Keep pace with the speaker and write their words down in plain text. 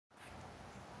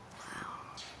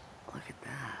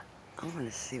I want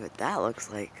to see what that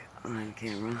looks like on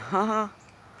camera.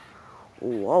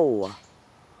 Whoa.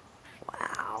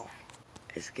 Wow.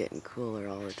 It's getting cooler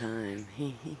all the time.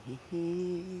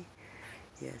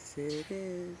 Yes, it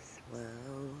is.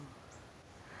 Well,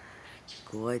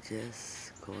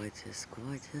 gorgeous, gorgeous,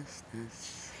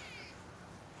 gorgeousness.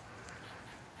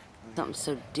 Something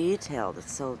so detailed.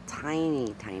 It's so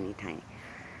tiny, tiny, tiny.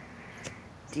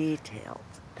 Detailed.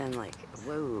 And like,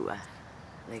 whoa.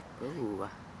 Like, whoa.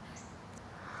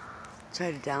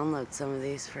 Try to download some of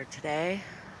these for today.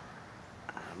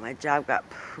 My job got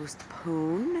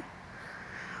postponed.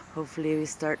 Hopefully we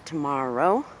start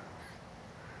tomorrow.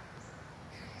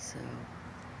 So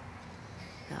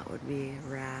that would be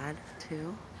rad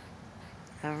too.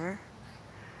 Ever.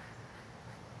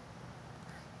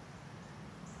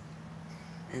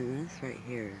 And this right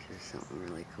here is just something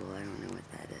really cool. I don't know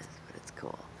what that is, but it's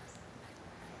cool.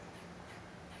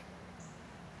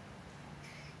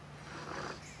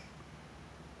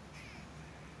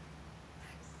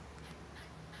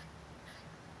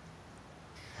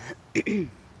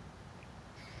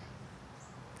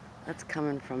 That's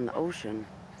coming from the ocean.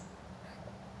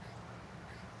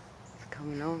 It's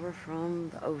coming over from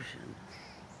the ocean.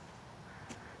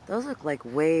 Those look like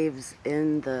waves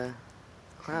in the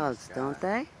clouds, don't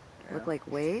they? Yeah. Look like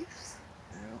waves?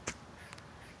 Yeah.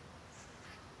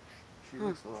 She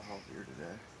looks a little healthier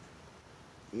today.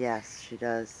 Yes, she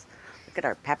does. Look at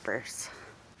our peppers.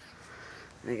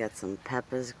 We got some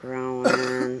peppers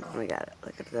growing. We got it.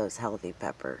 Look at those healthy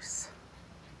peppers.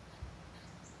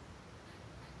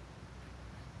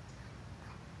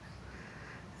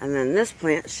 And then this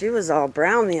plant, she was all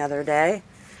brown the other day.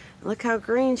 Look how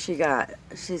green she got.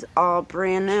 She's all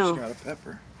brand new. She's got a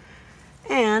pepper.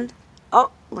 And,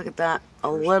 oh, look at that.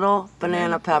 A little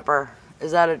banana pepper.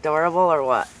 Is that adorable or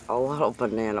what? A little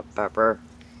banana pepper.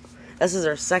 This is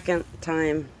our second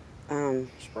time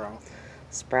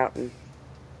sprouting.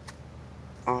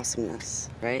 Awesomeness,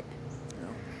 right?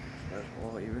 Yeah.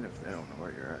 Well, even if they don't know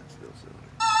where you're at, it's still silly.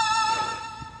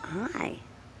 Hi.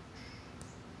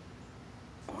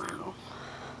 Wow.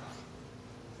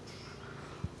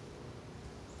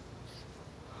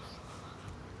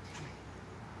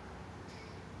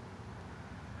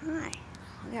 Hi.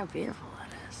 Look how beautiful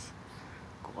that is.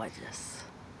 Gorgeous.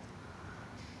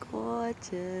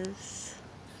 Gorgeous.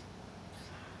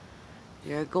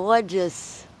 You're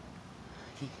gorgeous.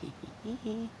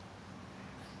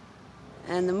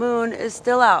 And the moon is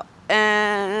still out.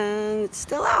 And it's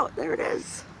still out. There it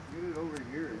is. Get it over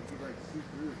here. You can like see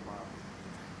through the cloud.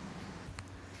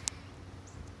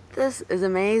 This is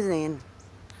amazing,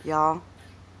 y'all.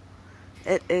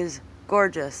 It is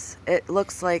gorgeous. It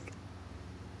looks like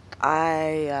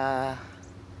I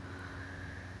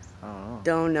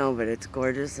don't know, but it's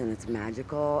gorgeous and it's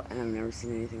magical, and I've never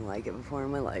seen anything like it before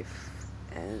in my life.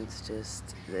 And it's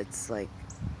just, it's like,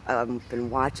 I've been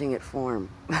watching it form.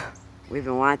 We've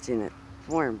been watching it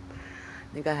form.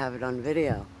 I think I have it on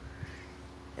video.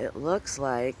 It looks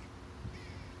like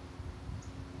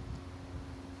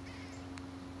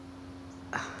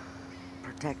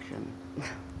protection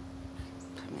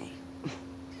to me.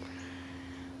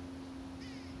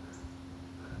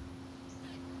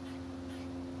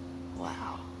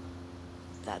 Wow.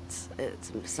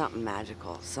 It's something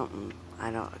magical, something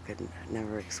I could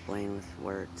never explain with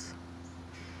words.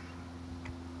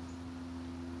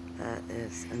 That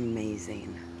is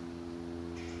amazing.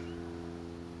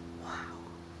 Wow.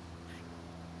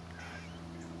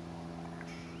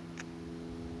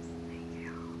 Thank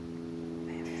you.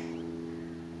 Baby.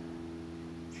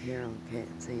 Here, I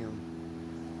can't see them.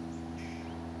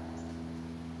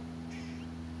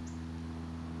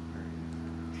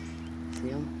 See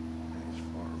them? It's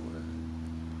far away.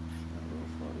 Not real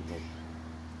far. It's like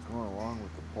going along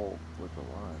with the pole, with the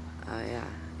line. Oh yeah,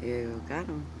 you got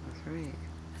them. That's right.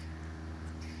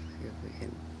 See if we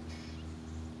can.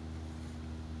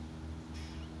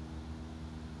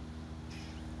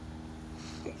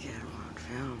 Get them on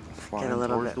film. Flying Get a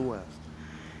little towards bit. the west.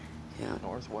 Yeah.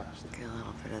 Northwest. Get a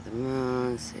little bit of the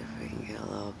moon. See if we can get a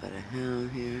little bit of him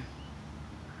here.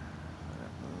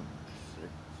 That moon is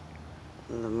sick.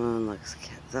 The moon looks.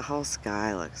 The whole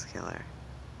sky looks killer.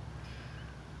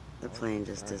 The plane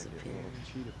just disappeared.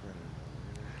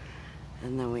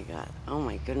 And then we got. Oh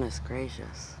my goodness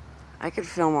gracious! I could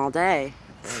film all day.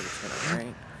 It's gonna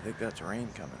rain. I think that's rain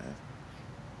coming in.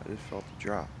 I just felt a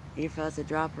drop. You felt a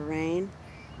drop of rain?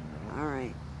 All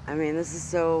right. I mean, this is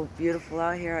so beautiful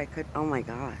out here. Oh my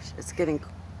gosh. It's getting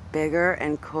bigger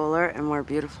and cooler and more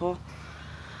beautiful.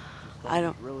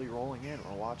 It's really rolling in.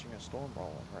 We're watching a storm roll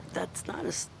in right now. That's not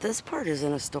this part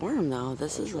isn't a storm though.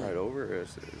 This is right like, over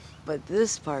us is. but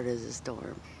this part is a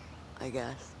storm. I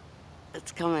guess.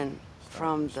 It's coming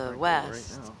from the sprinkle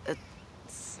west. right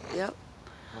Yep.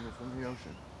 Coming from the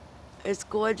ocean. It's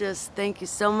gorgeous. Thank you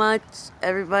so much,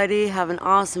 everybody. Have an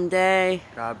awesome day.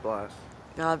 God bless.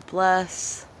 God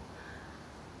bless.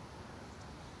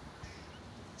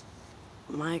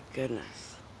 My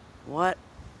goodness. What?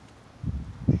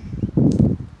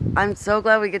 I'm so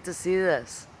glad we get to see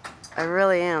this. I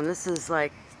really am. This is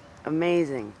like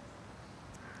amazing.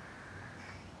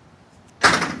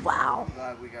 Wow. I'm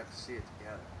glad we got to see it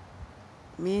together.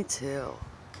 Me too.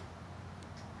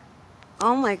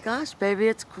 Oh my gosh, baby,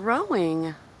 it's growing. I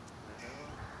know.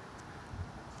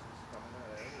 It's coming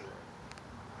out everywhere.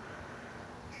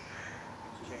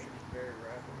 It's changing very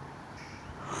rapidly.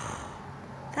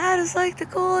 That is like the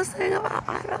coolest thing about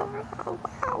I don't know.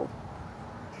 Wow.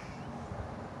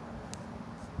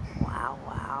 Wow,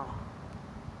 wow.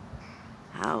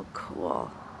 How cool. You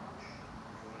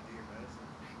want to do your medicine?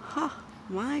 Huh,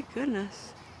 my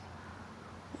goodness.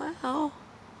 Wow.